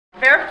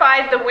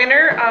verified the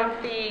winner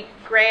of the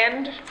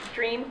Grand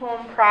Dream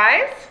Home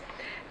Prize,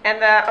 and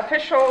the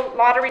official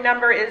lottery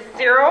number is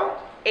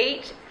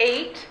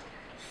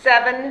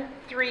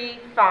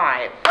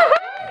 088735.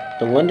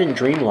 The London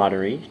Dream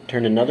Lottery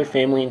turned another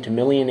family into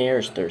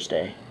millionaires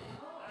Thursday.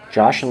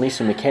 Josh and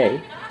Lisa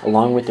MacKay,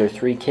 along with their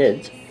 3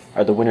 kids,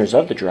 are the winners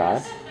of the draw,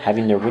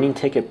 having their winning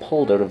ticket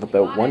pulled out of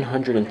about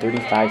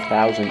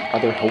 135,000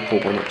 other hopeful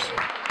winners.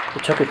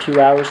 It took a few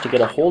hours to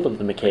get a hold of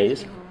the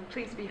MacKays.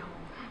 Please be home.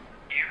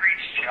 You've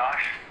reached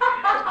Josh.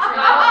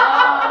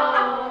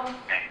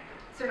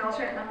 Is there an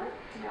alternate number?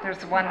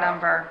 There's one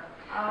number.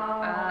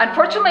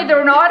 Unfortunately,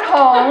 they're not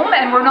home,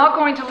 and we're not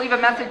going to leave a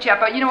message yet,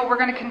 but you know what, we're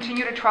going to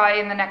continue to try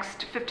in the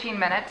next 15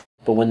 minutes.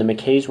 But when the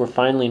MacKays were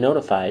finally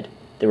notified,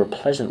 they were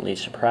pleasantly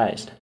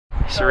surprised.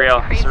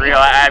 Surreal.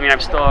 I mean, I'm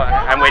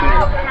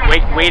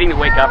waiting to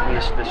wake up from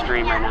this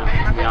dream right now,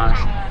 to be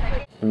honest.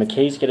 The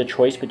MacKays get a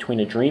choice between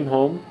a dream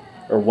home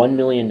or $1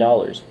 million,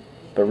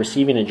 but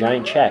receiving a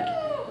giant check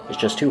is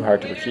just too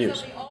hard to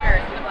refuse.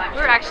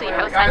 We're actually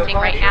house hunting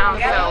right now,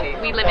 so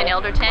we live in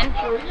Ilderton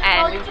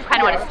and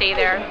kind of want to stay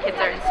there. Kids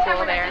are in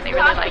school there and they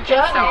really like it, so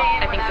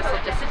I think this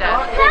will just be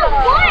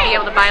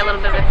able to buy a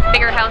little bit of a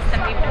bigger house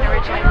than we've been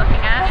originally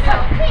looking at. So.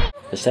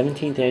 The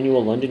 17th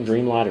annual London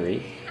Dream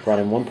Lottery brought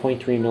in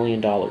 $1.3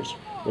 million,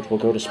 which will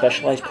go to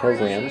specialized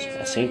programs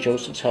at St.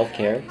 Joseph's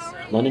Healthcare,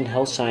 London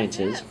Health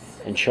Sciences,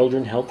 and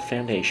Children's Health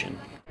Foundation.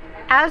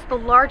 As the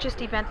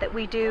largest event that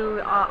we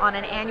do on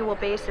an annual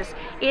basis,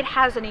 it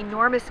has an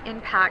enormous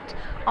impact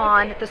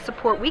on the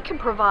support we can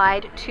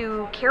provide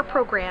to care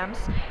programs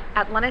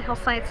at London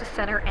Health Sciences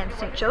Centre and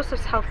St.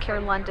 Joseph's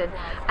Healthcare London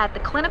at the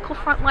clinical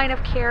front line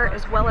of care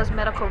as well as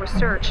medical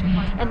research.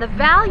 And the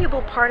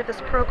valuable part of this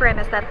program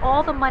is that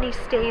all the money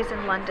stays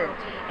in London,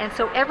 and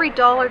so every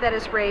dollar that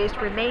is raised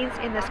remains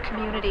in this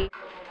community.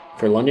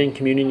 For London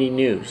Community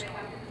News,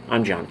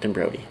 I'm Jonathan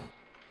Brody.